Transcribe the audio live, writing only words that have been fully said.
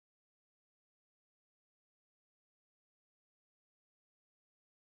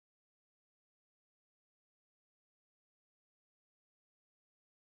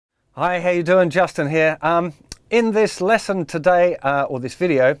Hi, how you doing? Justin here. In this lesson today, or this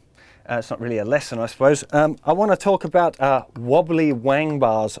video, it's not really a lesson I suppose, I want to talk about wobbly wang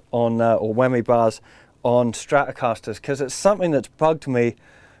bars on, or whammy bars on Stratocasters, because it's something that's bugged me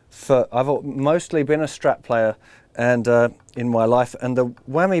for, I've mostly been a Strat player and in my life, and the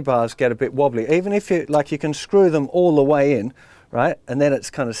whammy bars get a bit wobbly. Even if you, like, you can screw them all the way in, right, and then it's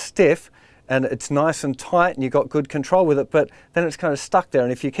kind of stiff, and it's nice and tight and you've got good control with it, but then it's kind of stuck there,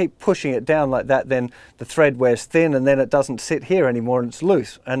 and if you keep pushing it down like that, then the thread wears thin and then it doesn't sit here anymore and it's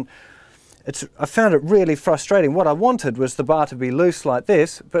loose. And I found it really frustrating. What I wanted was the bar to be loose like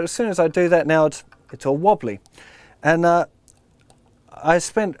this, but as soon as I do that now it's all wobbly. And I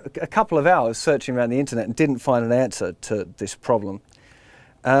spent a couple of hours searching around the internet and didn't find an answer to this problem.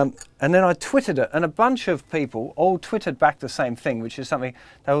 And then I twittered it, and a bunch of people all twittered back the same thing, which is something,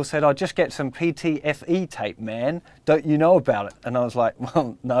 they all said, "Oh, just get some PTFE tape, man. Don't you know about it?" And I was like,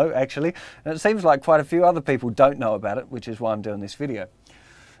 well, no, actually. And it seems like quite a few other people don't know about it, which is why I'm doing this video.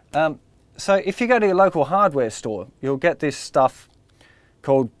 So if you go to your local hardware store, you'll get this stuff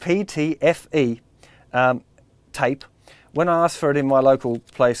called PTFE tape. When I asked for it in my local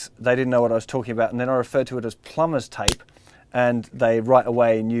place, they didn't know what I was talking about, and then I referred to it as Plumbers Tape, and they right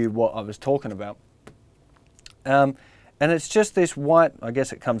away knew what I was talking about. And it's just this white, I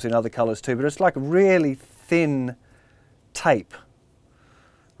guess it comes in other colors too, but it's like really thin tape,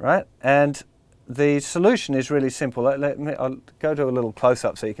 right? And the solution is really simple. I'll go to a little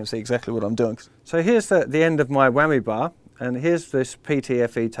close-up so you can see exactly what I'm doing. So here's the end of my whammy bar, and here's this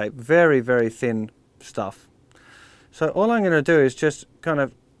PTFE tape, very, very thin stuff. So all I'm going to do is just kind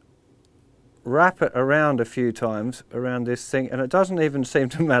of wrap it around a few times around this thing, and it doesn't even seem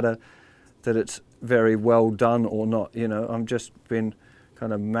to matter that it's very well done or not, you know. I'm just been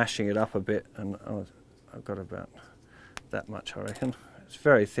kind of mashing it up a bit, and I've got about that much, I reckon. It's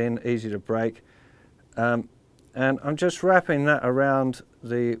very thin, easy to break, and I'm just wrapping that around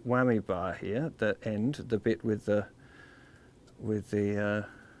the whammy bar here, the end, the bit with the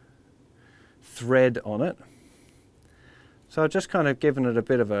thread on it. So I've just kind of given it a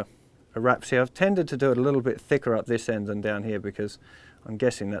bit of a wrap. See, I've tended to do it a little bit thicker up this end than down here because I'm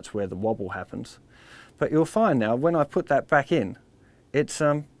guessing that's where the wobble happens. But you'll find now when I put that back in, it's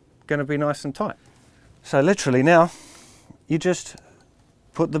going to be nice and tight. So literally now you just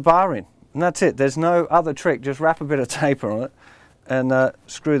put the bar in and that's it. There's no other trick. Just wrap a bit of tape on it and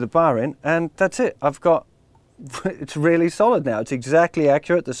screw the bar in, and that's it. I've got, it's really solid now. It's exactly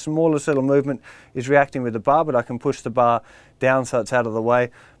accurate. The smallest little movement is reacting with the bar, but I can push the bar down so it's out of the way,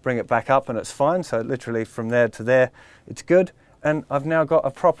 bring it back up and it's fine. So literally from there to there, it's good. And I've now got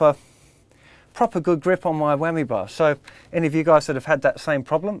a proper good grip on my whammy bar. So any of you guys that have had that same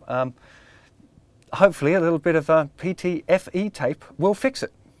problem, hopefully a little bit of PTFE tape will fix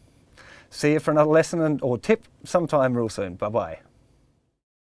it. See you for another lesson or tip sometime real soon. Bye-bye.